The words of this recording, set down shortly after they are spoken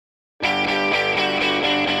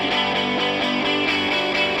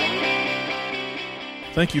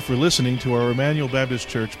Thank you for listening to our Emmanuel Baptist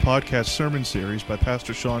Church podcast sermon series by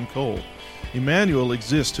Pastor Sean Cole. Emmanuel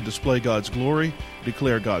exists to display God's glory,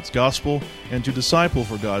 declare God's gospel, and to disciple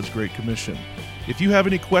for God's Great Commission. If you have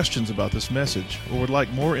any questions about this message or would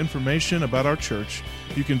like more information about our church,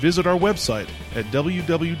 you can visit our website at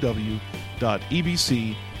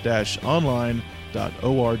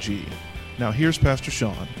www.ebc-online.org. Now here's Pastor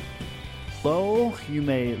Sean. Hello, you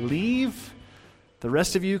may leave. The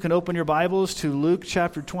rest of you can open your Bibles to Luke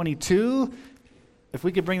chapter 22. If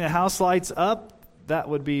we could bring the house lights up, that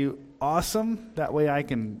would be awesome. That way I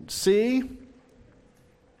can see.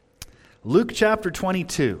 Luke chapter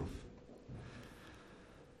 22.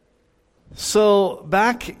 So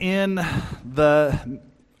back in the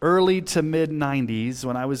early to mid-90s,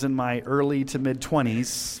 when I was in my early to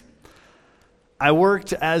mid-20s, I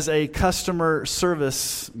worked as a customer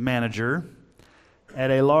service manager at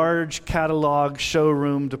a large catalog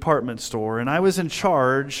showroom department store, and I was in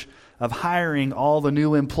charge of hiring all the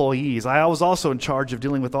new employees. I was also in charge of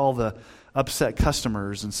dealing with all the upset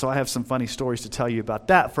customers, and so I have some funny stories to tell you about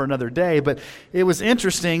that for another day. But it was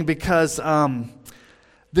interesting because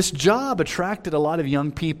this job attracted a lot of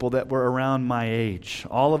young people that were around my age,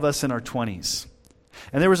 all of us in our 20s.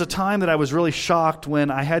 And there was a time that I was really shocked when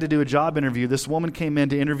I had to do a job interview. This woman came in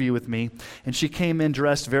to interview with me, and she came in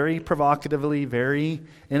dressed very provocatively, very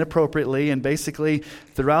inappropriately, and basically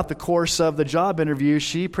throughout the course of the job interview,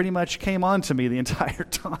 she pretty much came on to me the entire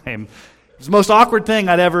time. It was the most awkward thing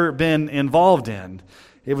I'd ever been involved in.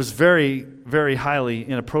 It was very, very highly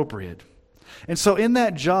inappropriate. And so in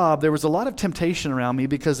that job, there was a lot of temptation around me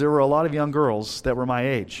because there were a lot of young girls that were my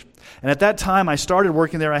age. And at that time, I started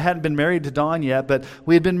working there. I hadn't been married to Dawn yet, but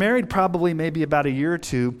we had been married probably maybe about a year or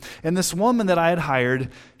two. And this woman that I had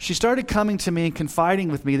hired, she started coming to me and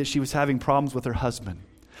confiding with me that she was having problems with her husband.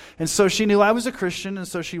 And so she knew I was a Christian, and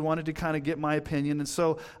so she wanted to kind of get my opinion. And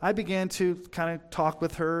so I began to kind of talk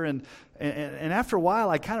with her, and after a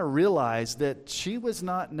while, I kind of realized that she was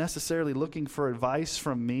not necessarily looking for advice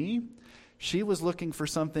from me. She was looking for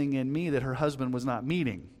something in me that her husband was not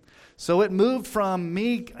meeting. So it moved from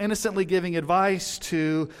me innocently giving advice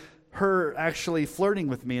to her actually flirting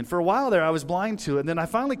with me. And for a while there, I was blind to it. And then I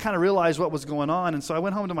finally kind of realized what was going on. And so I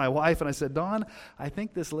went home to my wife and I said, Dawn, I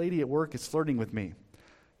think this lady at work is flirting with me.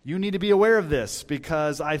 You need to be aware of this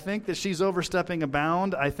because I think that she's overstepping a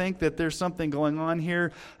bound. I think that there's something going on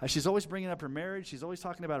here. She's always bringing up her marriage. She's always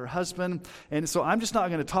talking about her husband. And so I'm just not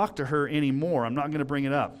going to talk to her anymore. I'm not going to bring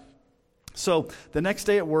it up. So the next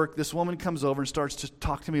day at work, this woman comes over and starts to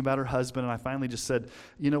talk to me about her husband, and I finally just said,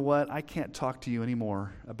 you know what, I can't talk to you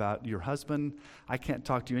anymore about your husband. I can't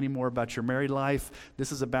talk to you anymore about your married life.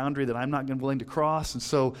 This is a boundary that I'm not willing to cross, and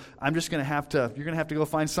so I'm just going to have to, you're going to have to go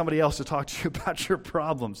find somebody else to talk to you about your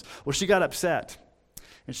problems. Well, she got upset,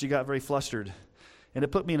 and she got very flustered, and it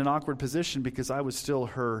put me in an awkward position because I was still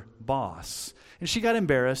her boss. And she got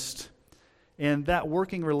embarrassed. And that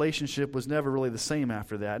working relationship was never really the same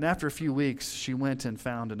after that. And after a few weeks, she went and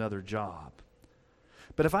found another job.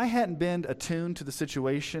 But if I hadn't been attuned to the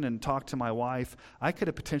situation and talked to my wife, I could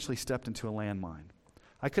have potentially stepped into a landmine.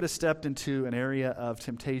 I could have stepped into an area of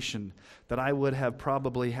temptation that I would have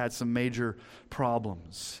probably had some major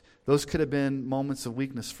problems. Those could have been moments of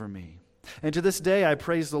weakness for me. And to this day, I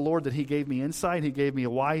praise the Lord that He gave me insight, He gave me a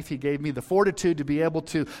wife, He gave me the fortitude to be able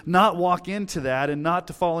to not walk into that and not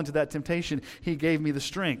to fall into that temptation. He gave me the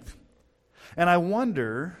strength. And I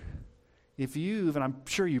wonder if you've, and I'm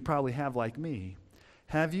sure you probably have like me,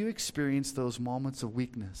 have you experienced those moments of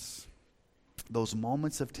weakness, those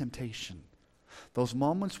moments of temptation, those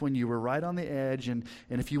moments when you were right on the edge, and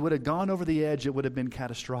if you would have gone over the edge, it would have been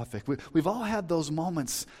catastrophic. We've all had those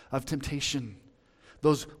moments of temptation,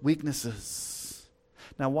 those weaknesses.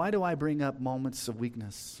 Now, why do I bring up moments of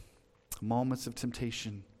weakness, moments of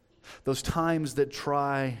temptation, those times that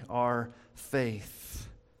try our faith?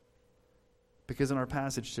 Because in our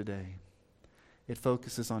passage today, it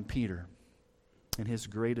focuses on Peter and his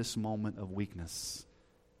greatest moment of weakness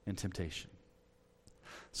and temptation.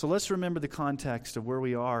 So let's remember the context of where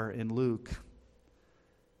we are in Luke.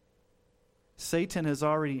 Satan has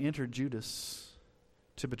already entered Judas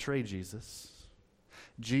to betray Jesus.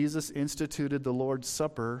 Jesus instituted the Lord's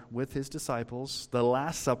Supper with His disciples, the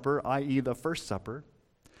Last Supper, i.e. the First Supper.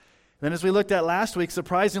 Then as we looked at last week,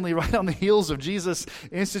 surprisingly, right on the heels of Jesus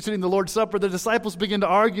instituting the Lord's Supper, the disciples begin to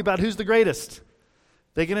argue about who's the greatest.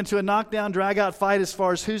 They get into a knockdown, drag-out fight as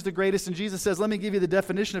far as who's the greatest, and Jesus says, let me give you the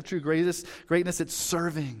definition of true greatness. It's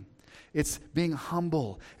serving. It's being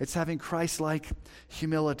humble. It's having Christ-like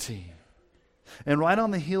humility. And right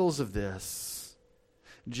on the heels of this,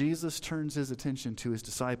 Jesus turns His attention to His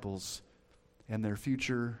disciples and their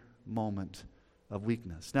future moment of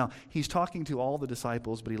weakness. Now, he's talking to all the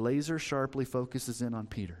disciples, but he laser sharply focuses in on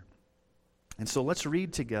Peter. And so let's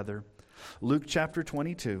read together Luke chapter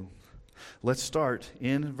 22. Let's start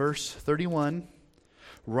in verse 31,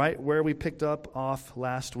 right where we picked up off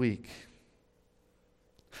last week.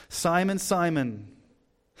 Simon, Simon,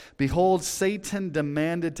 behold, Satan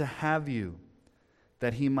demanded to have you,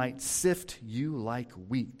 that he might sift you like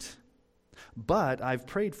wheat. But I've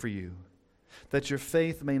prayed for you, that your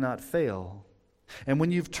faith may not fail. And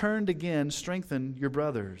when you've turned again, strengthen your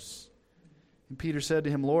brothers. And Peter said to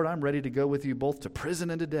him, Lord, I'm ready to go with you both to prison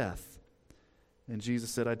and to death. And Jesus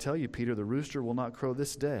said, I tell you, Peter, the rooster will not crow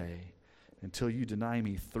this day until you deny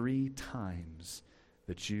me 3 times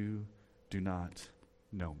that you do not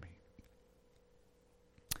know me.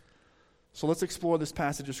 So let's explore this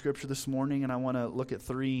passage of Scripture this morning, and I want to look at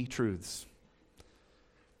 3 truths.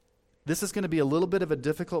 This is going to be a little bit of a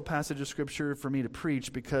difficult passage of Scripture for me to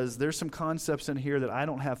preach because there's some concepts in here that I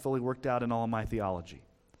don't have fully worked out in all of my theology.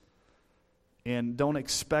 And don't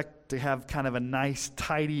expect to have kind of a nice,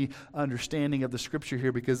 tidy understanding of the Scripture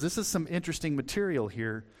here because this is some interesting material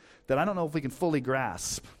here that I don't know if we can fully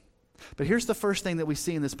grasp. But here's the first thing that we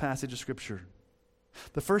see in this passage of Scripture.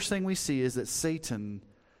 The first thing we see is that Satan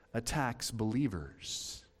attacks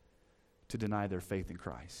believers to deny their faith in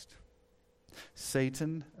Christ.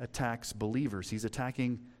 Satan attacks believers. He's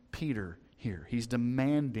attacking Peter here. He's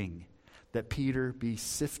demanding that Peter be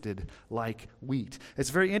sifted like wheat. It's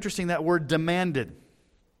very interesting, that word demanded.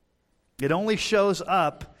 It only shows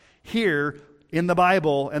up here in the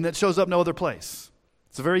Bible, and it shows up no other place.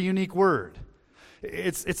 It's a very unique word.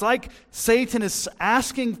 It's like Satan is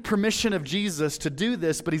asking permission of Jesus to do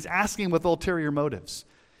this, but he's asking with ulterior motives.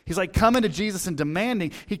 He's like coming to Jesus and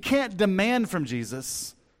demanding. He can't demand from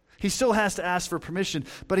Jesus. He still has to ask for permission,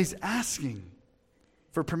 but he's asking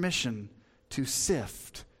for permission to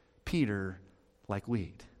sift Peter like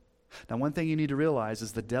wheat. Now, one thing you need to realize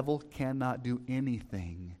is the devil cannot do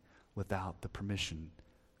anything without the permission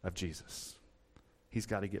of Jesus. He's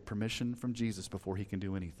got to get permission from Jesus before he can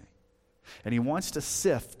do anything. And he wants to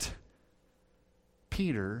sift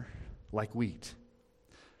Peter like wheat.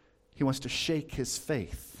 He wants to shake his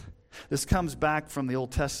faith. This comes back from the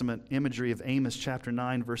Old Testament imagery of Amos chapter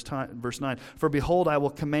 9, verse 9. For behold, I will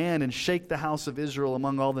command and shake the house of Israel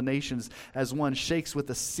among all the nations as one shakes with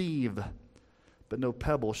a sieve, but no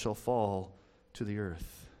pebble shall fall to the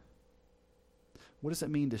earth. What does it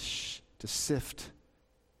mean to sift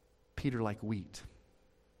Peter like wheat?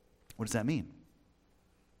 What does that mean?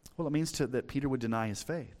 Well, it means that Peter would deny his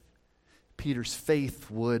faith. Peter's faith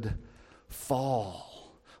would fall.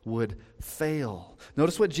 Would fail.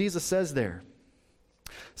 Notice what Jesus says there.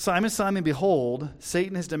 Simon, Simon, behold,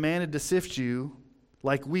 Satan has demanded to sift you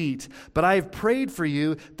like wheat, but I have prayed for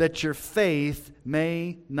you that your faith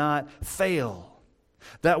may not fail.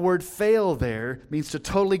 That word fail there means to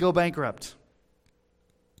totally go bankrupt,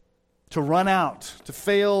 to run out, to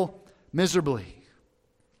fail miserably.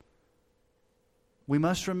 We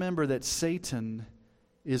must remember that Satan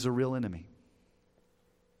is a real enemy.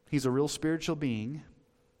 He's a real spiritual being.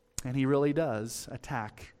 And he really does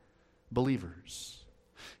attack believers.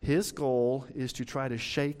 His goal is to try to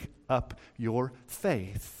shake up your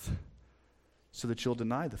faith so that you'll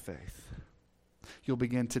deny the faith. You'll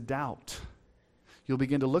begin to doubt. You'll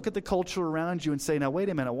begin to look at the culture around you and say, now wait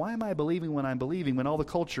a minute, why am I believing when I'm believing when all the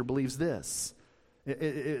culture believes this?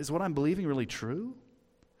 Is what I'm believing really true?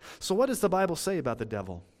 So what does the Bible say about the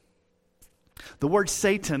devil? The word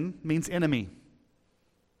Satan means enemy,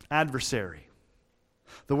 adversary.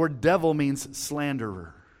 The word devil means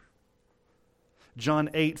slanderer. John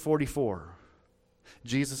 8:44.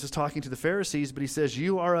 Jesus is talking to the Pharisees, but he says,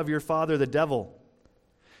 you are of your father the devil,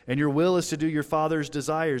 and your will is to do your father's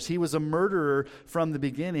desires. He was a murderer from the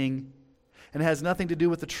beginning and has nothing to do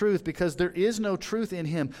with the truth because there is no truth in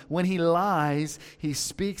him. When he lies, he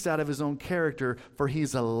speaks out of his own character, for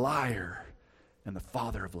he's a liar and the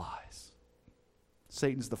father of lies.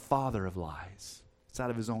 Satan's the father of lies. It's out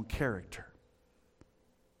of his own character.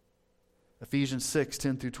 Ephesians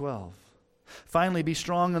 6:10-12. Finally, be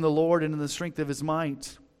strong in the Lord and in the strength of his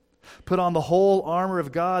might. Put on the whole armor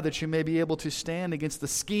of God that you may be able to stand against the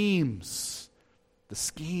schemes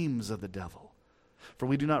of the devil. For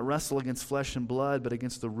we do not wrestle against flesh and blood, but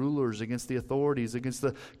against the rulers, against the authorities, against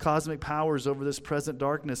the cosmic powers over this present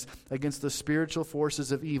darkness, against the spiritual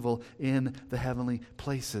forces of evil in the heavenly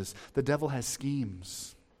places. The devil has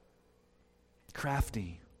schemes.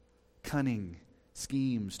 Crafty, cunning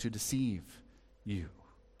schemes to deceive you.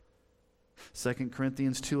 2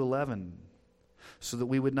 Corinthians 2:11, so that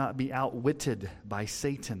we would not be outwitted by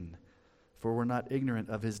Satan. for we're not ignorant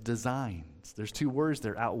of his designs. There's two words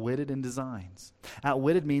there, outwitted and designs.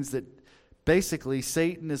 Outwitted means that basically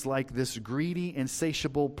Satan is like this greedy,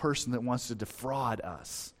 insatiable person that wants to defraud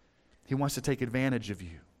us. He wants to take advantage of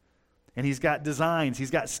you. And he's got designs,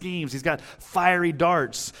 he's got schemes, he's got fiery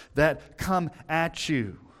darts that come at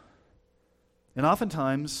you. And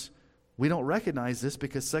oftentimes, we don't recognize this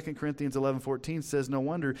because 2 Corinthians 11:14 says, no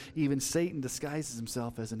wonder even Satan disguises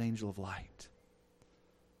himself as an angel of light.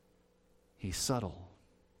 He's subtle.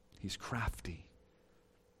 He's crafty.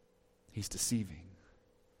 He's deceiving.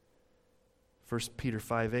 1 Peter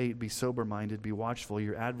 5:8, be sober-minded, be watchful.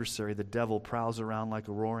 Your adversary, the devil, prowls around like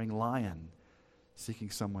a roaring lion, seeking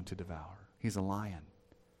someone to devour. He's a lion.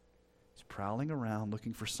 He's prowling around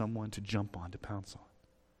looking for someone to jump on, to pounce on.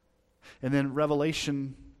 And then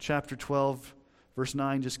Revelation chapter 12, verse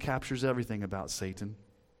 9 just captures everything about Satan.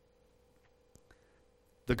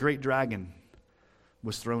 The great dragon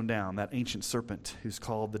was thrown down, that ancient serpent who's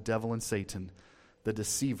called the devil and Satan, the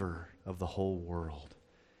deceiver of the whole world.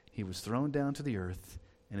 He was thrown down to the earth,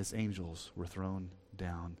 and his angels were thrown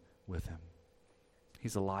down with him.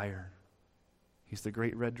 He's a liar. He's the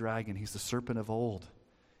great red dragon. He's the serpent of old.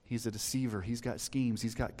 He's a deceiver. He's got schemes.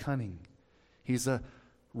 He's got cunning. He's a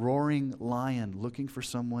roaring lion looking for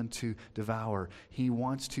someone to devour. He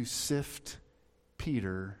wants to sift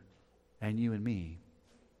Peter and you and me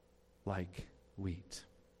like wheat.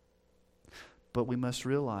 But we must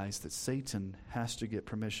realize that Satan has to get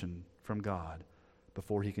permission from God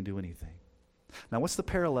before he can do anything. Now, what's the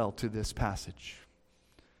parallel to this passage?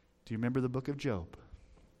 Do you remember the book of Job?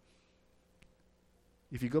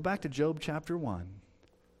 If you go back to Job chapter 1,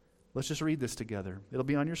 let's just read this together. It'll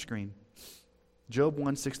be on your screen. Job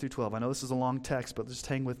 1, 6 through 12. I know this is a long text, but just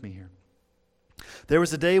hang with me here. There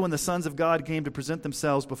was a day when the sons of God came to present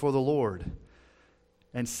themselves before the Lord,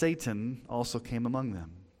 and Satan also came among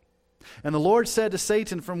them. And the Lord said to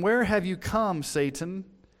Satan, from where have you come, Satan?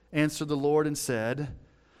 Answered the Lord and said,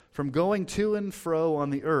 from going to and fro on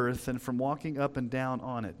the earth and from walking up and down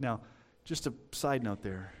on it. Now, just a side note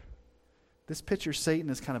there. This picture, Satan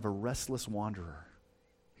is kind of a restless wanderer.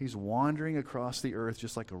 He's wandering across the earth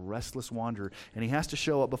just like a restless wanderer. And he has to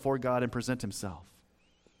show up before God and present himself.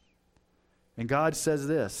 And God says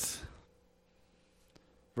this.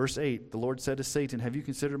 Verse 8, the Lord said to Satan, have you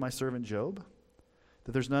considered my servant Job?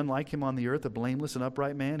 That there's none like him on the earth, a blameless and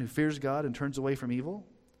upright man who fears God and turns away from evil?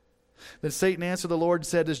 Then Satan answered the Lord and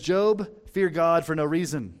said, does Job fear God for no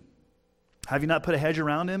reason? Have you not put a hedge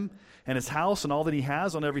around him and his house and all that he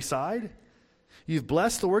has on every side? You've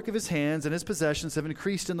blessed the work of his hands, and his possessions have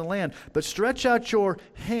increased in the land. But stretch out your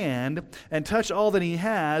hand and touch all that he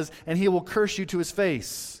has, and he will curse you to his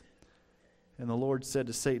face. And the Lord said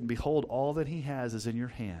to Satan, behold, all that he has is in your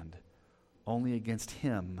hand. Only against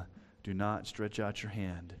him do not stretch out your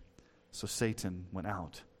hand. So Satan went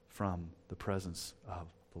out from the presence of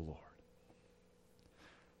the Lord.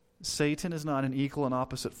 Satan is not an equal and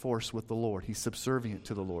opposite force with the Lord. He's subservient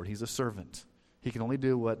to the Lord. He's a servant. He can only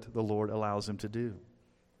do what the Lord allows him to do.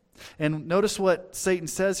 And notice what Satan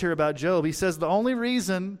says here about Job. He says the only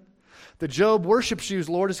reason that Job worships you,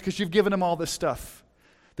 Lord, is because you've given him all this stuff.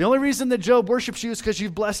 The only reason that Job worships you is because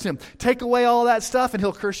you've blessed him. Take away all that stuff and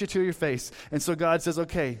he'll curse you to your face. And so God says,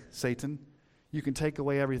 okay, Satan, you can take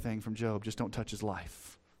away everything from Job. Just don't touch his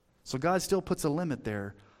life. So God still puts a limit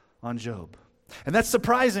there on Job. And that's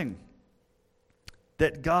surprising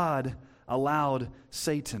that God allowed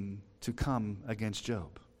Satan to come against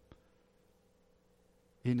Job.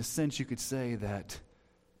 In a sense, you could say that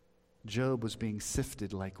Job was being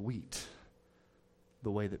sifted like wheat, the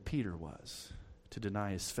way that Peter was, to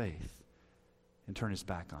deny his faith and turn his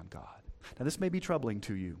back on God. Now, this may be troubling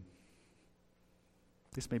to you.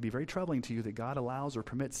 This may be very troubling to you that God allows or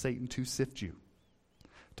permits Satan to sift you.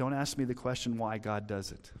 Don't ask me the question why God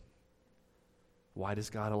does it. Why does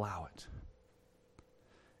God allow it?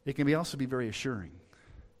 It can also be very assuring.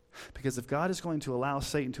 Because if God is going to allow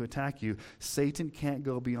Satan to attack you, Satan can't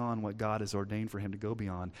go beyond what God has ordained for him to go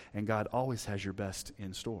beyond, and God always has your best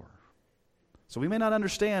in store. So we may not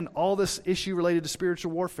understand all this issue related to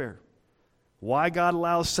spiritual warfare, why God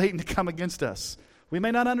allows Satan to come against us. We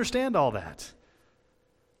may not understand all that.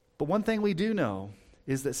 But one thing we do know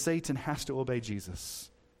is that Satan has to obey Jesus.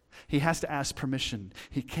 He has to ask permission.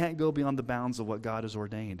 He can't go beyond the bounds of what God has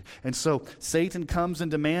ordained. And so Satan comes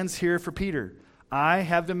and demands here for Peter. I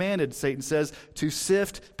have demanded, Satan says, to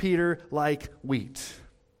sift Peter like wheat.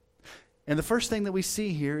 And the first thing that we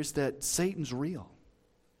see here is that Satan's real.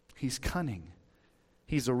 He's cunning.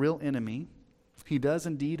 He's a real enemy. He does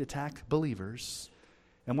indeed attack believers.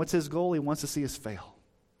 And what's his goal? He wants to see us fail.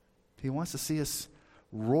 He wants to see us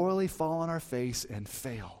royally fall on our face and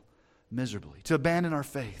fail. miserably, to abandon our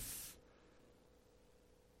faith.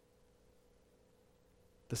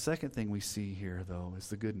 The second thing we see here, though, is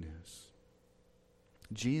the good news.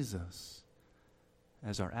 Jesus,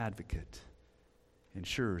 as our advocate,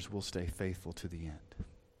 ensures we'll stay faithful to the end.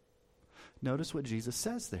 Notice what Jesus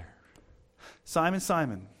says there. Simon,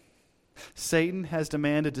 Simon, Satan has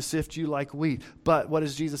demanded to sift you like wheat. But what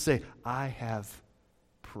does Jesus say? I have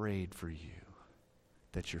prayed for you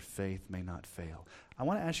that your faith may not fail. I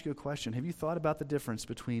want to ask you a question. Have you thought about the difference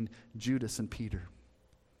between Judas and Peter?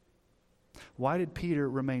 Why did Peter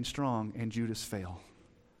remain strong and Judas fail?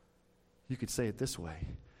 You could say it this way.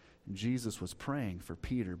 Jesus was praying for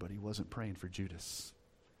Peter, but he wasn't praying for Judas,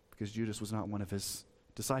 because Judas was not one of his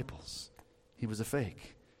disciples. He was a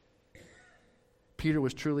fake. Peter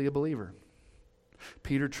was truly a believer.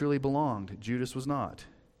 Peter truly belonged. Judas was not.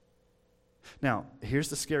 Now, here's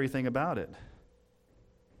the scary thing about it.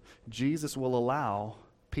 Jesus will allow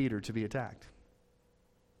Peter to be attacked.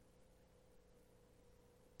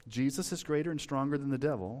 Jesus is greater and stronger than the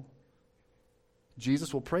devil.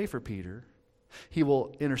 Jesus will pray for Peter. He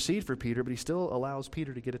will intercede for Peter, but he still allows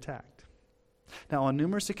Peter to get attacked. Now, on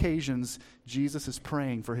numerous occasions, Jesus is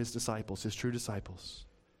praying for his disciples, his true disciples.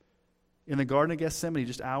 In the Garden of Gethsemane,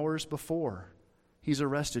 just hours before he's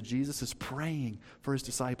arrested, Jesus is praying for his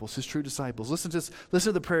disciples, his true disciples. Listen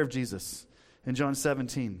to the prayer of Jesus in John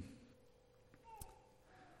 17.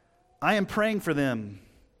 I am praying for them.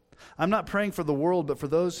 I'm not praying for the world, but for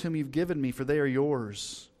those whom you've given me, for they are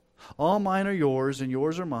yours. All mine are yours, and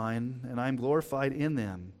yours are mine, and I am glorified in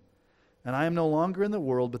them. And I am no longer in the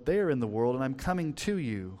world, but they are in the world, and I'm coming to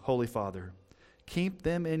you, Holy Father. Keep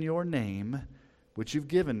them in your name, which you've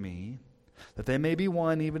given me, that they may be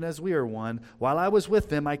one, even as we are one. While I was with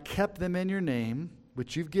them, I kept them in your name,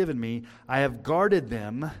 which you've given me. I have guarded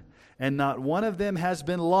them, and not one of them has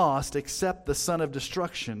been lost except the son of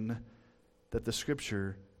destruction, that the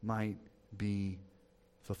scripture might be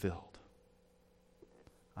fulfilled.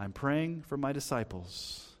 I'm praying for my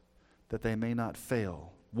disciples that they may not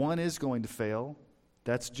fail. One is going to fail.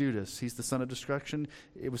 That's Judas. He's the son of destruction.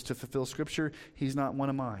 It was to fulfill Scripture. He's not one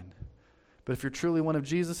of mine. But if you're truly one of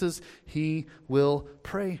Jesus's, he will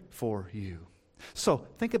pray for you. So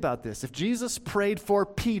think about this. If Jesus prayed for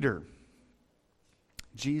Peter,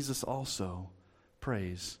 Jesus also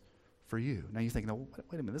prays for you. Now you think, no,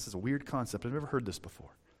 wait a minute, this is a weird concept. I've never heard this before.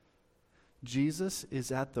 Jesus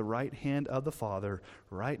is at the right hand of the Father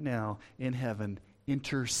right now in heaven,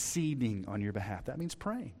 interceding on your behalf. That means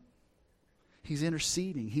praying. He's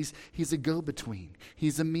interceding. He's a go-between.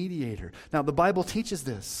 He's a mediator. Now, the Bible teaches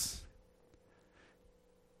this.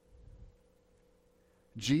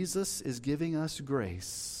 Jesus is giving us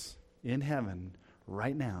grace in heaven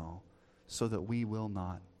right now so that we will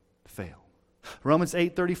not fail. Romans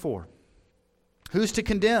 8:34. Who's to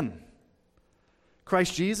condemn?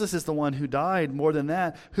 Christ Jesus is the one who died, more than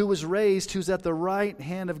that, who was raised, who's at the right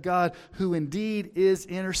hand of God, who indeed is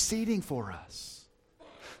interceding for us.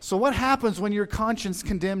 So what happens when your conscience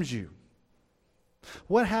condemns you?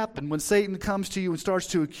 What happens when Satan comes to you and starts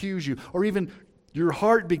to accuse you, or even your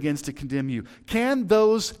heart begins to condemn you? Can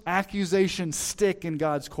those accusations stick in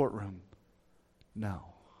God's courtroom? No.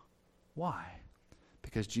 Why?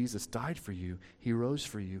 Because Jesus died for you, he rose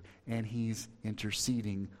for you, and he's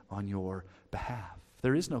interceding on your behalf.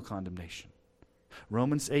 There is no condemnation.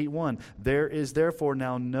 Romans 8:1, there is therefore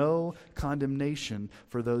now no condemnation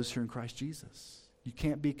for those who are in Christ Jesus. You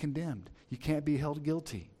can't be condemned. You can't be held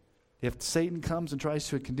guilty. If Satan comes and tries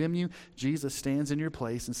to condemn you, Jesus stands in your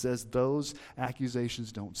place and says, those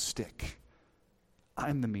accusations don't stick.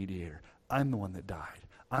 I'm the mediator. I'm the one that died.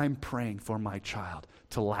 I'm praying for my child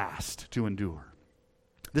to last, to endure.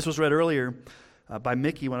 This was read earlier by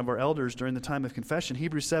Mickey, one of our elders, during the time of confession,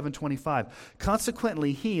 Hebrews 7:25.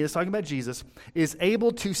 Consequently, he is talking about Jesus, is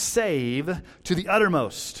able to save to the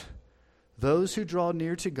uttermost those who draw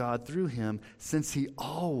near to God through him, since he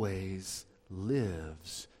always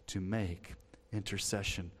lives to make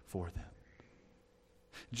intercession for them.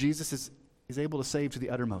 Jesus is able to save to the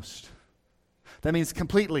uttermost. That means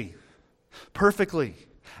completely, perfectly,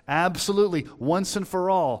 absolutely, once and for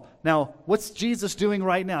all. Now, what's Jesus doing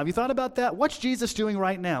right now? Have you thought about that? What's Jesus doing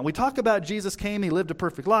right now? We talk about Jesus came, he lived a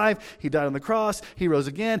perfect life, he died on the cross, he rose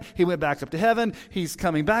again, he went back up to heaven, he's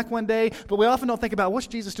coming back one day, but we often don't think about what's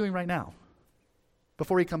Jesus doing right now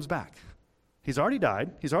before he comes back. He's already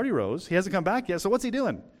died, he's already rose, he hasn't come back yet, so what's he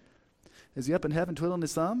doing? Is he up in heaven twiddling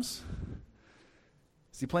his thumbs?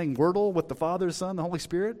 Is he playing Wordle with the Father, the Son, the Holy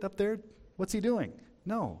Spirit up there? What's he doing?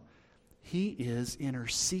 No. He is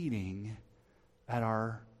interceding at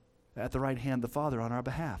the right hand of the Father on our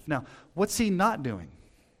behalf. Now, what's he not doing?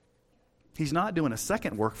 He's not doing a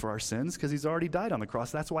second work for our sins because he's already died on the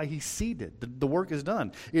cross. That's why he's seated. The work is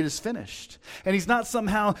done. It is finished. And he's not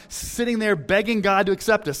somehow sitting there begging God to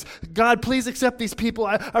accept us. God, please accept these people.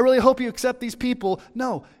 I really hope you accept these people.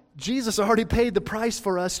 No, Jesus already paid the price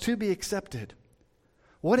for us to be accepted.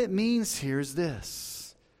 What it means here is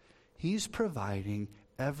this. He's providing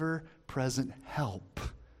ever-present help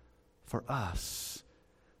for us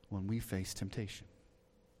when we face temptation.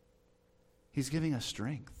 He's giving us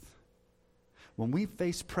strength. When we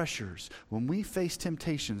face pressures, when we face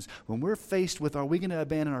temptations, when we're faced with are we going to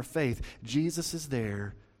abandon our faith, Jesus is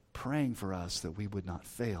there praying for us that we would not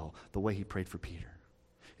fail the way he prayed for Peter.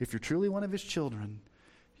 If you're truly one of his children,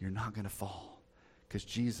 you're not going to fall because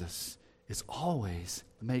Jesus is always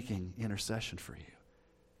making intercession for you.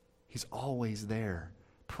 He's always there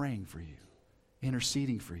praying for you,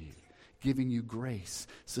 interceding for you, giving you grace,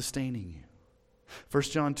 sustaining you. 1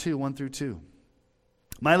 John 2, 1 through 2.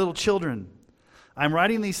 My little children, I'm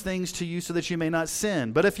writing these things to you so that you may not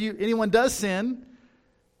sin. But if anyone does sin,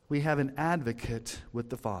 we have an advocate with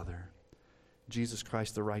the Father, Jesus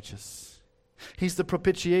Christ the righteous. He's the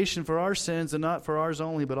propitiation for our sins, and not for ours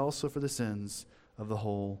only, but also for the sins of the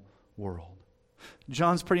whole world.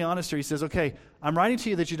 John's pretty honest here. He says, okay, I'm writing to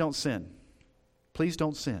you that you don't sin. Please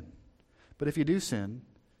don't sin. But if you do sin,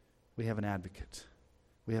 we have an advocate.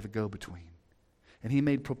 We have a go-between. And he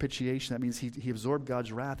made propitiation. That means he absorbed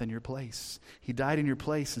God's wrath in your place. He died in your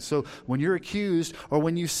place. And so when you're accused or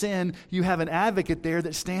when you sin, you have an advocate there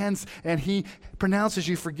that stands and he pronounces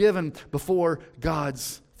you forgiven before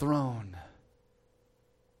God's throne.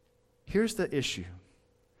 Here's the issue.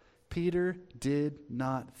 Peter did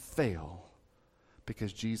not fail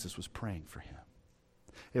because Jesus was praying for him.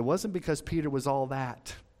 It wasn't because Peter was all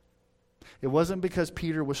that. It wasn't because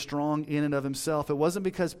Peter was strong in and of himself. It wasn't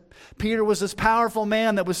because Peter was this powerful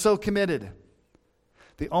man that was so committed.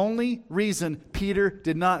 The only reason Peter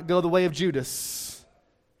did not go the way of Judas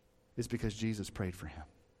is because Jesus prayed for him.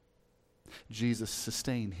 Jesus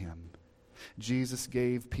sustained him. Jesus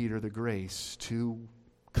gave Peter the grace to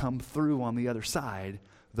come through on the other side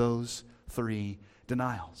those 3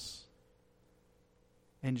 denials.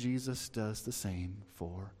 And Jesus does the same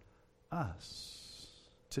for us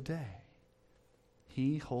today.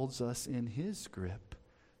 He holds us in his grip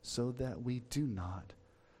so that we do not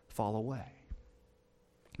fall away.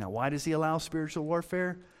 Now, why does he allow spiritual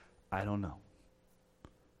warfare? I don't know.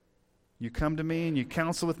 You come to me and you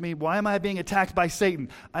counsel with me. Why am I being attacked by Satan?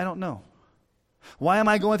 I don't know. Why am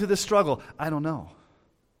I going through this struggle? I don't know.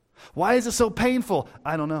 Why is it so painful?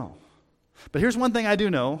 I don't know. But here's one thing I do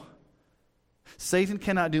know. Satan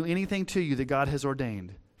cannot do anything to you that God has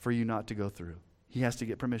ordained for you not to go through. He has to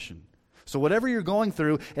get permission. So whatever you're going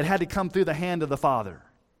through, it had to come through the hand of the Father.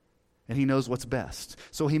 And he knows what's best.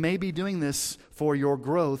 So he may be doing this for your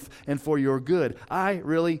growth and for your good. I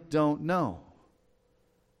really don't know.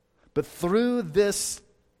 But through this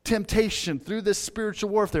temptation, through this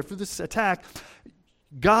spiritual warfare, through this attack,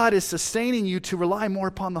 God is sustaining you to rely more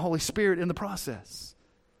upon the Holy Spirit in the process.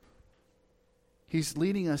 He's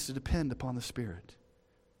leading us to depend upon the Spirit.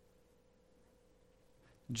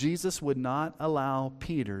 Jesus would not allow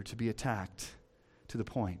Peter to be attacked to the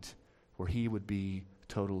point where he would be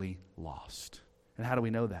totally lost. And how do we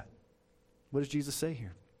know that? What does Jesus say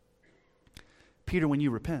here? Peter, when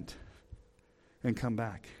you repent and come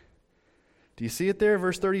back. Do you see it there?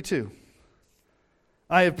 Verse 32.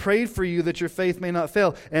 I have prayed for you that your faith may not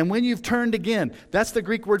fail. And when you've turned again, that's the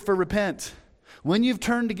Greek word for repent. When you've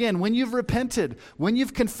turned again, when you've repented, when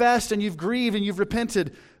you've confessed and you've grieved and you've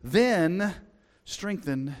repented, then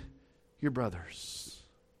strengthen your brothers.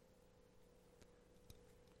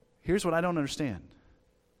 Here's what I don't understand.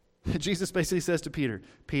 Jesus basically says to Peter,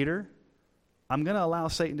 Peter, I'm going to allow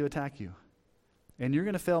Satan to attack you, and you're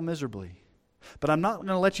going to fail miserably. But I'm not going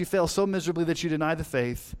to let you fail so miserably that you deny the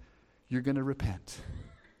faith. You're going to repent.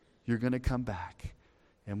 You're going to come back.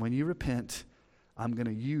 And when you repent, I'm going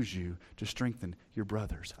to use you to strengthen your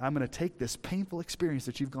brothers. I'm going to take this painful experience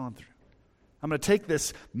that you've gone through. I'm going to take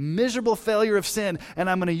this miserable failure of sin, and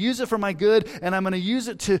I'm going to use it for my good, and I'm going to use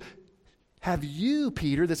it to have you,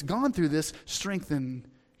 Peter, that's gone through this, strengthen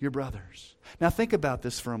your brothers. Now think about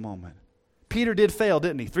this for a moment. Peter did fail,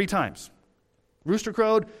 didn't he? 3 times. Rooster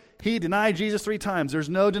crowed. He denied Jesus 3 times. There's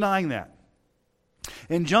no denying that.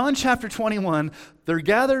 In John chapter 21, they're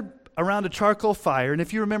gathered around a charcoal fire, and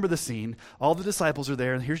if you remember the scene, all the disciples are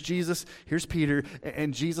there, and here's Jesus, here's Peter,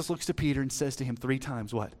 and Jesus looks to Peter and says to him 3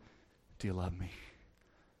 times, what? Do you love me?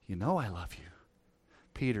 You know I love you.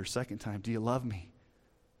 Peter, 2nd time, do you love me?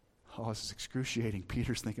 Oh, this is excruciating.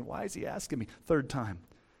 Peter's thinking, why is he asking me? 3rd time,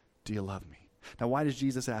 do you love me? Now, why does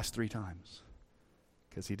Jesus ask 3 times?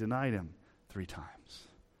 Because he denied him 3 times.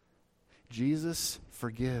 Jesus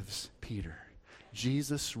forgives Peter.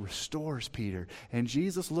 Jesus restores Peter. And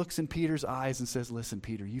Jesus looks in Peter's eyes and says, listen,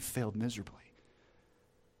 Peter, you failed miserably,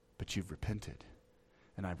 but you've repented,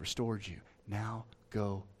 and I've restored you. Now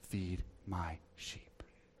go feed my sheep.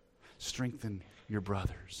 Strengthen your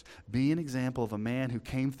brothers. Be an example of a man who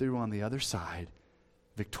came through on the other side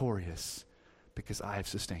victorious because I have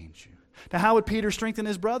sustained you. Now, how would Peter strengthen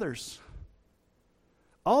his brothers?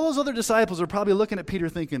 All those other disciples are probably looking at Peter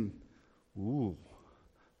thinking, ooh,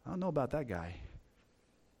 I don't know about that guy.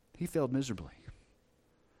 He failed miserably.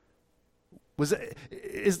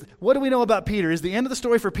 What do we know about Peter? Is the end of the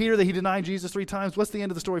story for Peter that he denied Jesus 3 times? What's the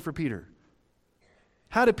end of the story for Peter?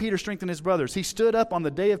 How did Peter strengthen his brothers? He stood up on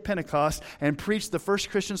the day of Pentecost and preached the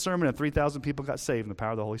first Christian sermon, and 3,000 people got saved in the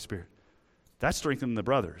power of the Holy Spirit. That strengthened the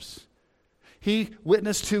brothers. He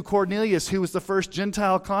witnessed to Cornelius, who was the first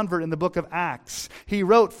Gentile convert in the book of Acts. He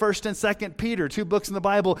wrote 1st and 2nd Peter, 2 books in the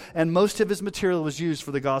Bible, and most of his material was used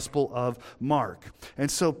for the Gospel of Mark.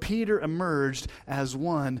 And so Peter emerged as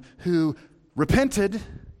one who repented.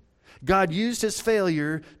 God used his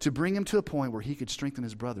failure to bring him to a point where he could strengthen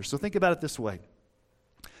his brothers. So think about it this way.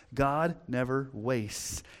 God never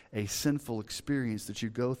wastes a sinful experience that you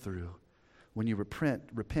go through when you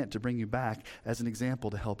repent to bring you back as an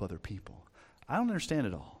example to help other people. I don't understand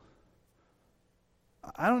it all.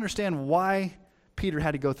 I don't understand why Peter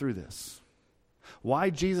had to go through this. Why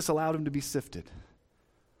Jesus allowed him to be sifted.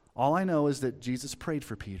 All I know is that Jesus prayed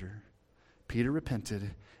for Peter. Peter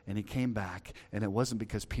repented, and he came back, and it wasn't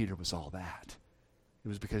because Peter was all that. It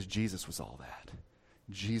was because Jesus was all that.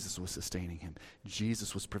 Jesus was sustaining him.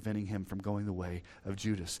 Jesus was preventing him from going the way of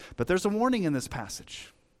Judas. But there's a warning in this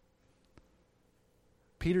passage.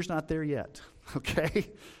 Peter's not there yet, okay?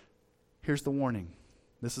 Here's the warning.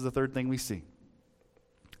 This is the third thing we see.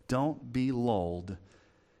 Don't be lulled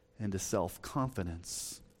into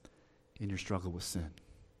self-confidence in your struggle with sin.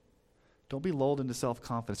 Don't be lulled into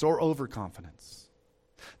self-confidence or overconfidence.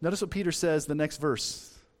 Notice what Peter says the next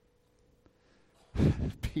verse.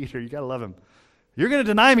 Peter, you got to love him. You're going to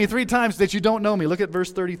deny me 3 times that you don't know me. Look at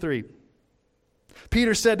verse 33.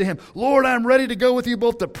 Peter said to him, Lord, I'm ready to go with you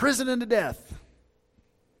both to prison and to death.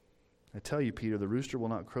 I tell you, Peter, the rooster will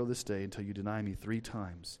not crow this day until you deny me 3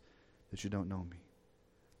 times that you don't know me.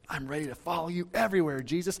 I'm ready to follow you everywhere,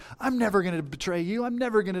 Jesus. I'm never going to betray you. I'm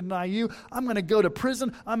never going to deny you. I'm going to go to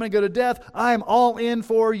prison. I'm going to go to death. I'm all in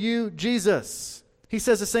for you, Jesus. He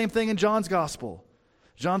says the same thing in John's gospel.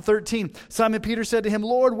 John 13, Simon Peter said to him,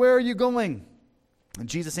 Lord, where are you going? And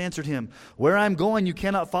Jesus answered him, where I'm going you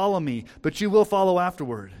cannot follow me, but you will follow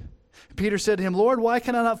afterward. Peter said to him, Lord, why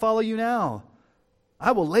can I not follow you now?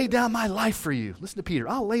 I will lay down my life for you. Listen to Peter.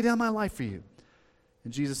 I'll lay down my life for you.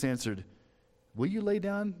 And Jesus answered, will you lay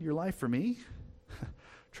down your life for me?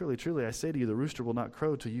 Truly, truly, I say to you, the rooster will not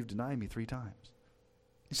crow till you've denied me 3 times.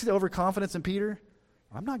 You see the overconfidence in Peter?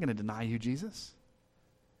 I'm not going to deny you, Jesus.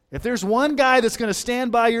 If there's one guy that's going to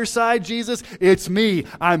stand by your side, Jesus, it's me.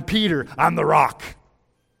 I'm Peter. I'm the rock.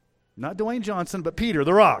 Not Dwayne Johnson, but Peter,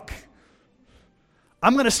 the rock.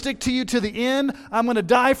 I'm going to stick to you to the end. I'm going to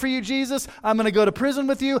die for you, Jesus. I'm going to go to prison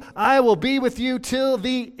with you. I will be with you till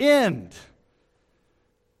the end.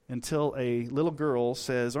 Until a little girl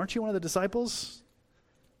says, aren't you one of the disciples?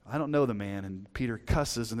 I don't know the man. And Peter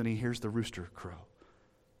cusses, and then he hears the rooster crow.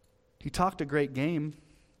 He talked a great game,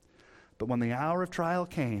 but when the hour of trial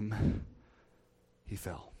came, he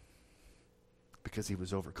fell because he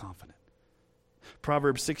was overconfident.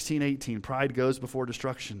 Proverbs 16:18, pride goes before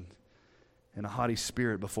destruction, and a haughty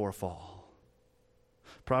spirit before a fall.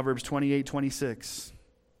 Proverbs 28:26,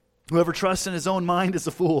 whoever trusts in his own mind is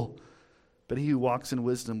a fool, but he who walks in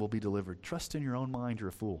wisdom will be delivered. Trust in your own mind, you're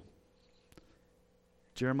a fool.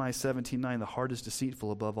 Jeremiah 17:9, the heart is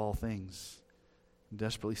deceitful above all things, and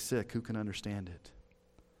desperately sick, who can understand it?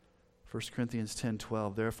 1 Corinthians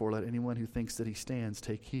 10:12, therefore let anyone who thinks that he stands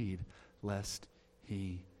take heed, lest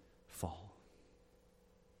he fall.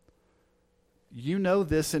 You know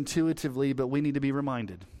this intuitively, but we need to be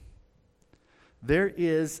reminded. There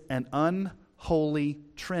is an unholy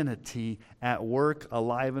trinity at work,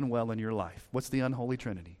 alive and well in your life. What's the unholy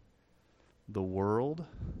trinity? The world,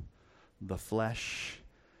 the flesh,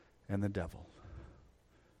 and the devil.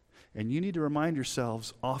 And you need to remind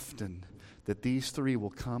yourselves often that these 3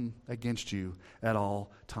 will come against you at all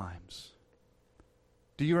times.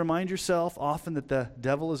 Do you remind yourself often that the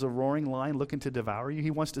devil is a roaring lion looking to devour you?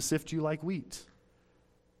 He wants to sift you like wheat.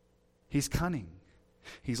 He's cunning.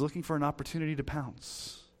 He's looking for an opportunity to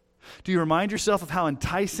pounce. Do you remind yourself of how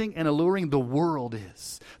enticing and alluring the world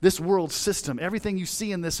is? This world system, everything you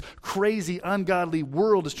see in this crazy, ungodly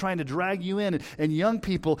world is trying to drag you in. And young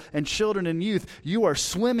people and children and youth, you are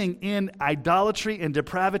swimming in idolatry and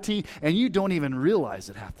depravity, and you don't even realize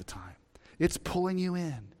it half the time. It's pulling you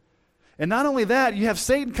in. And not only that, you have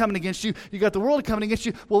Satan coming against you. You got the world coming against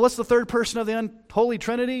you. Well, what's the third person of the unholy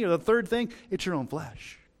Trinity, or the third thing? It's your own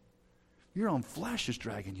flesh. Your own flesh is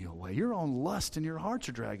dragging you away. Your own lust and your hearts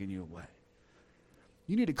are dragging you away.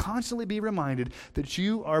 You need to constantly be reminded that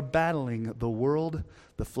you are battling the world,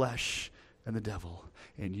 the flesh, and the devil.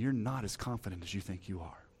 And you're not as confident as you think you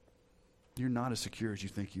are. You're not as secure as you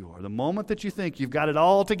think you are. The moment that you think you've got it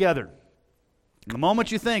all together, the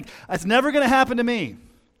moment you think, it's never going to happen to me,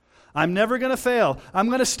 I'm never going to fail, I'm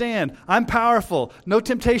going to stand, I'm powerful, no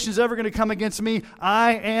temptation is ever going to come against me,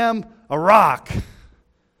 I am a rock.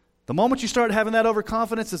 The moment you start having that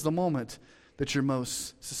overconfidence is the moment that you're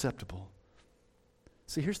most susceptible.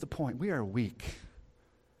 See, here's the point. We are weak.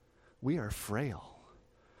 We are frail.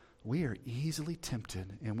 We are easily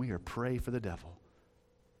tempted, and we are prey for the devil.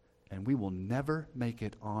 And we will never make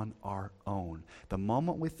it on our own. The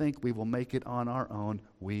moment we think we will make it on our own,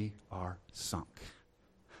 we are sunk.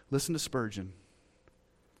 Listen to Spurgeon.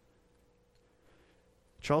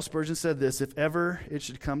 Charles Spurgeon said this, "If ever it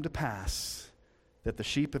should come to pass that the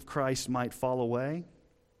sheep of Christ might fall away,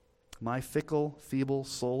 my fickle, feeble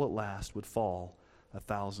soul at last would fall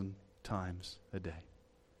 1,000 times a day."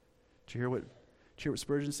 Did you hear what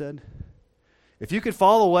Spurgeon said? If you could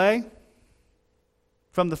fall away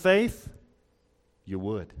from the faith, you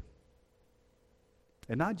would.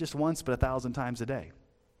 And not just once, but 1,000 times a day.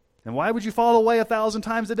 And why would you fall away 1,000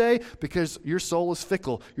 times a day? Because your soul is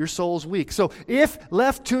fickle. Your soul is weak. So if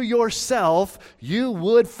left to yourself, you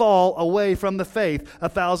would fall away from the faith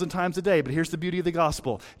 1,000 times a day. But here's the beauty of the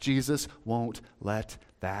gospel. Jesus won't let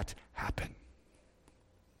that happen.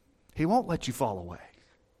 He won't let you fall away.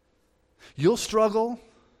 You'll struggle.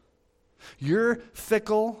 You're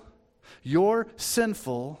fickle. You're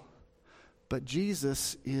sinful. But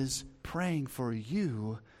Jesus is praying for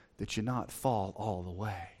you that you not fall all the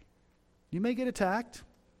way. You may get attacked.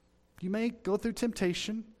 You may go through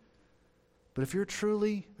temptation. But if you're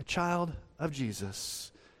truly a child of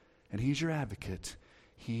Jesus and He's your advocate,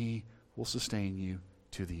 He will sustain you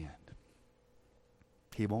to the end.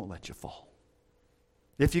 He won't let you fall.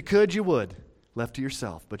 If you could, you would, left to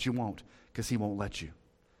yourself, but you won't because He won't let you.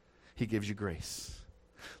 He gives you grace.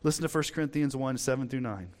 Listen to 1 Corinthians 1, 7 through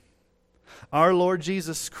 9. Our Lord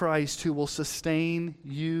Jesus Christ, who will sustain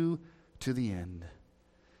you to the end,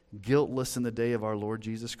 guiltless in the day of our Lord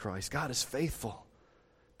Jesus Christ. God is faithful,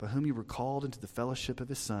 by whom you were called into the fellowship of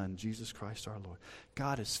His Son, Jesus Christ our Lord.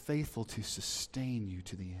 God is faithful to sustain you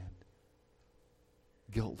to the end.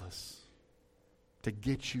 Guiltless. To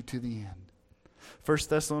get you to the end. 1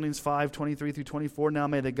 Thessalonians 5, 23 through 24. Now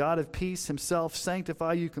may the God of peace Himself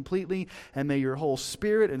sanctify you completely, and may your whole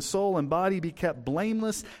spirit and soul and body be kept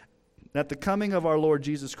blameless at the coming of our Lord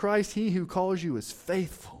Jesus Christ. He who calls you is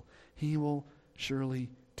faithful. He will surely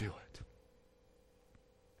do it.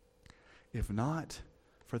 If not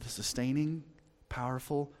for the sustaining,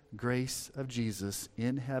 powerful grace of Jesus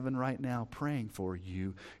in heaven right now praying for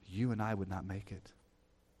you, you and I would not make it.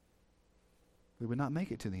 We would not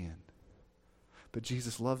make it to the end. But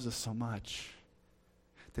Jesus loves us so much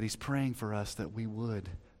that He's praying for us that we would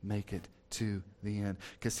make it to the end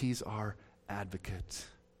because He's our advocate.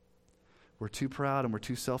 We're too proud and we're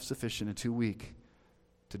too self-sufficient and too weak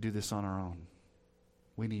to do this on our own.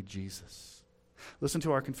 We need Jesus. Listen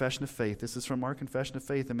to our confession of faith. This is from our confession of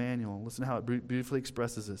faith, Emmanuel. Listen to how it beautifully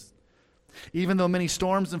expresses this. Even though many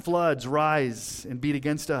storms and floods rise and beat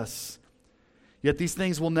against us, yet these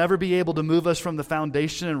things will never be able to move us from the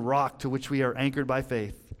foundation and rock to which we are anchored by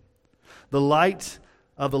faith. The light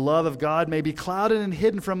of the love of God may be clouded and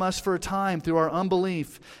hidden from us for a time through our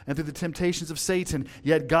unbelief and through the temptations of Satan,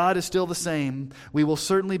 yet God is still the same. We will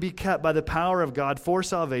certainly be kept by the power of God for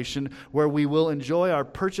salvation, where we will enjoy our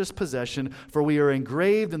purchased possession, for we are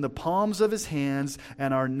engraved in the palms of His hands,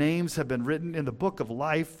 and our names have been written in the book of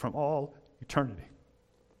life from all eternity.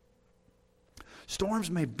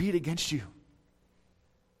 Storms may beat against you.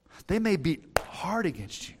 They may beat hard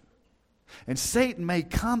against you. And Satan may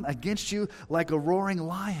come against you like a roaring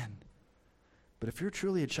lion. But if you're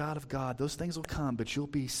truly a child of God, those things will come, but you'll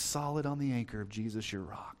be solid on the anchor of Jesus, your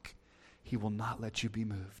rock. He will not let you be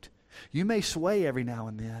moved. You may sway every now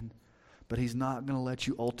and then, but He's not going to let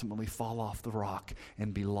you ultimately fall off the rock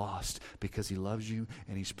and be lost, because He loves you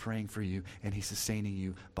and He's praying for you and He's sustaining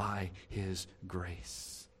you by His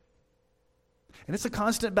grace. And it's a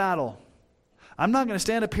constant battle. I'm not going to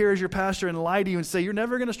stand up here as your pastor and lie to you and say you're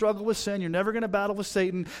never going to struggle with sin, you're never going to battle with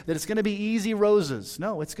Satan, that it's going to be easy roses.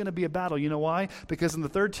 No, it's going to be a battle. You know why? Because in the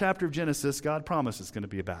 3rd chapter of Genesis, God promised it's going to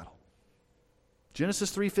be a battle.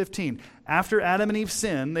 Genesis 3:15, after Adam and Eve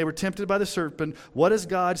sinned, they were tempted by the serpent. What does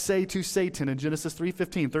God say to Satan in Genesis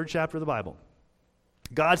 3:15, 3rd chapter of the Bible?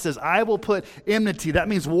 God says, I will put enmity, that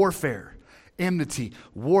means warfare. Enmity,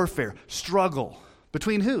 warfare, struggle.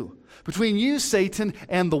 Between who? Between you, Satan,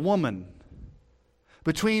 and the woman.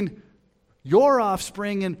 Between your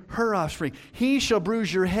offspring and her offspring. He shall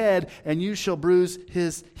bruise your head, and you shall bruise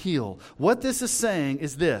his heel. What this is saying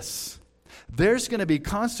is this. There's going to be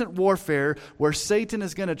constant warfare where Satan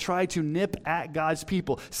is going to try to nip at God's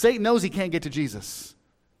people. Satan knows he can't get to Jesus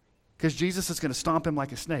because Jesus is going to stomp him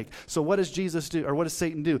like a snake. So what does Jesus do, or what does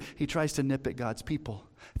Satan do? He tries to nip at God's people.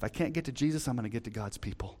 If I can't get to Jesus, I'm going to get to God's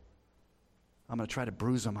people. I'm going to try to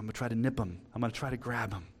bruise them. I'm going to try to nip them. I'm going to try to grab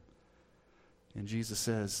them. And Jesus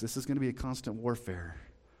says, this is going to be a constant warfare.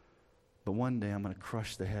 But one day I'm going to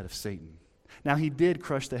crush the head of Satan. Now, he did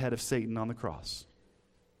crush the head of Satan on the cross.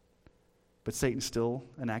 But Satan's still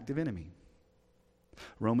an active enemy.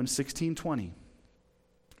 Romans 16:20.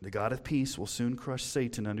 The God of peace will soon crush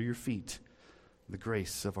Satan under your feet. The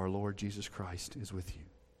grace of our Lord Jesus Christ is with you.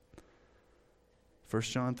 1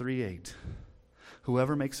 John 3:8.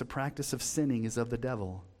 Whoever makes a practice of sinning is of the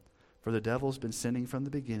devil. For the devil's been sinning from the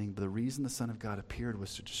beginning, but the reason the Son of God appeared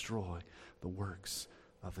was to destroy the works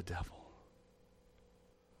of the devil.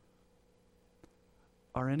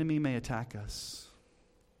 Our enemy may attack us.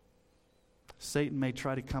 Satan may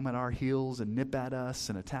try to come at our heels and nip at us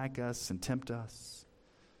and attack us and tempt us.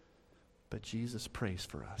 But Jesus prays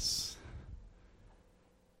for us.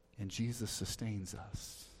 And Jesus sustains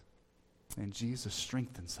us. And Jesus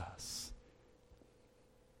strengthens us.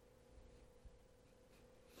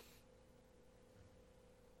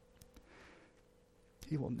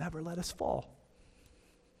 He will never let us fall.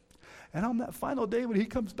 And on that final day when he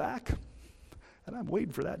comes back, and I'm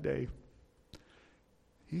waiting for that day,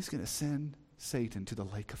 he's going to send Satan to the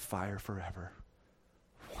lake of fire forever,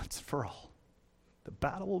 once and for all. The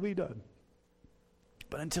battle will be done.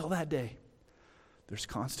 But until that day, there's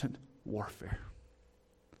constant warfare.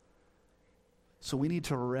 So we need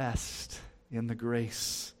to rest in the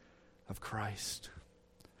grace of Christ.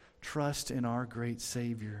 Trust in our great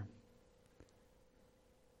Savior.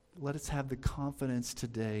 Let us have the confidence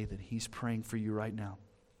today that he's praying for you right now.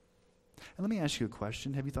 And let me ask you a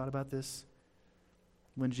question. Have you thought about this?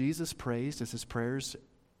 When Jesus prays, does his prayers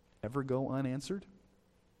ever go unanswered?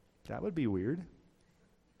 That would be weird.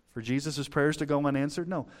 For Jesus' prayers to go unanswered?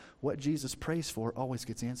 No. What Jesus prays for always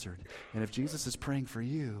gets answered. And if Jesus is praying for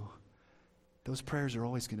you, those prayers are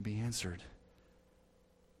always going to be answered.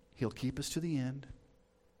 He'll keep us to the end.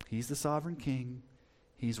 He's the sovereign King.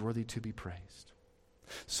 He's worthy to be praised.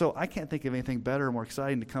 So I can't think of anything better or more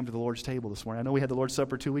exciting to come to the Lord's table this morning. I know we had the Lord's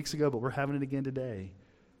Supper 2 weeks ago, but we're having it again today.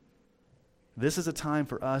 This is a time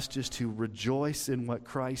for us just to rejoice in what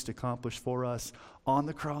Christ accomplished for us on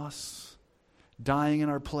the cross, dying in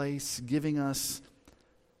our place, giving us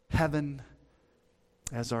heaven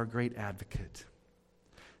as our great advocate.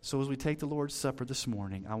 So as we take the Lord's Supper this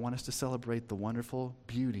morning, I want us to celebrate the wonderful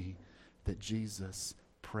beauty that Jesus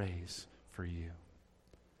prays for you.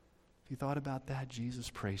 If you thought about that, Jesus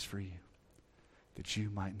prays for you, that you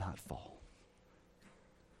might not fall.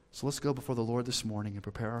 So let's go before the Lord this morning and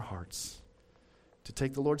prepare our hearts to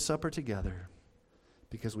take the Lord's Supper together,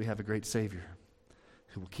 because we have a great Savior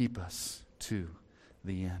who will keep us to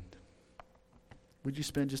the end. Would you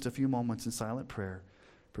spend just a few moments in silent prayer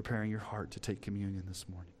preparing your heart to take communion this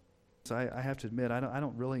morning? So I have to admit, I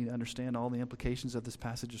don't really understand all the implications of this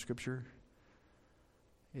passage of Scripture.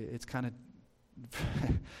 It's kind of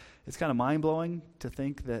it's kind of mind-blowing to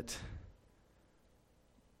think that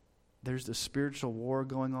there's this spiritual war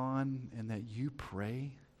going on and that you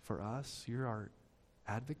pray for us. You're our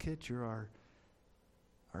advocate. You're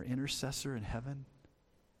our intercessor in heaven.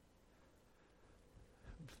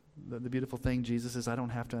 The beautiful thing, Jesus, is I don't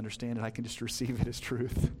have to understand it. I can just receive it as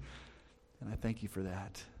truth. And I thank you for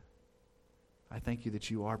that. I thank you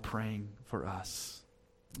that you are praying for us.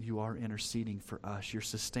 You are interceding for us. You're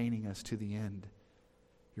sustaining us to the end.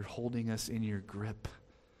 You're holding us in your grip.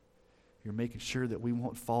 You're making sure that we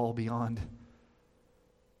won't fall beyond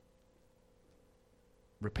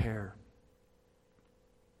repair.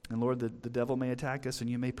 And Lord, the devil may attack us and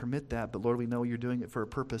you may permit that, but Lord, we know you're doing it for a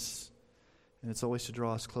purpose. And it's always to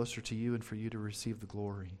draw us closer to you and for you to receive the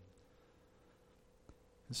glory.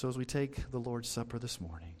 And so as we take the Lord's Supper this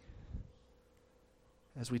morning,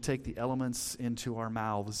 as we take the elements into our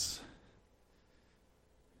mouths,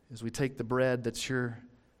 as we take the bread that's your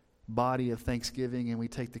body of thanksgiving and we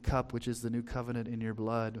take the cup, which is the new covenant in your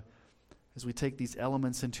blood, as we take these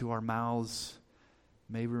elements into our mouths,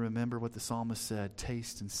 may we remember what the psalmist said,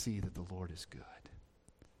 taste and see that the Lord is good.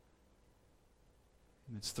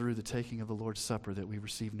 And it's through the taking of the Lord's Supper that we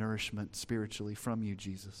receive nourishment spiritually from you,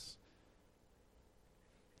 Jesus.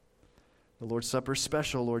 The Lord's Supper is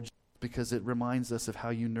special, Lord, because it reminds us of how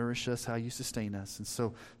you nourish us, how you sustain us. And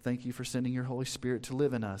so thank you for sending your Holy Spirit to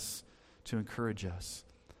live in us, to encourage us.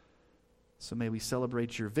 So may we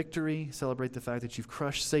celebrate your victory, celebrate the fact that you've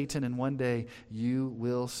crushed Satan, and one day you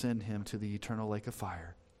will send him to the eternal lake of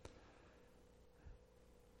fire.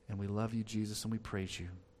 And we love you, Jesus, and we praise you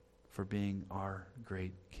for being our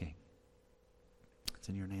great King. It's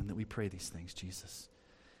in your name that we pray these things, Jesus.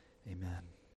 Amen.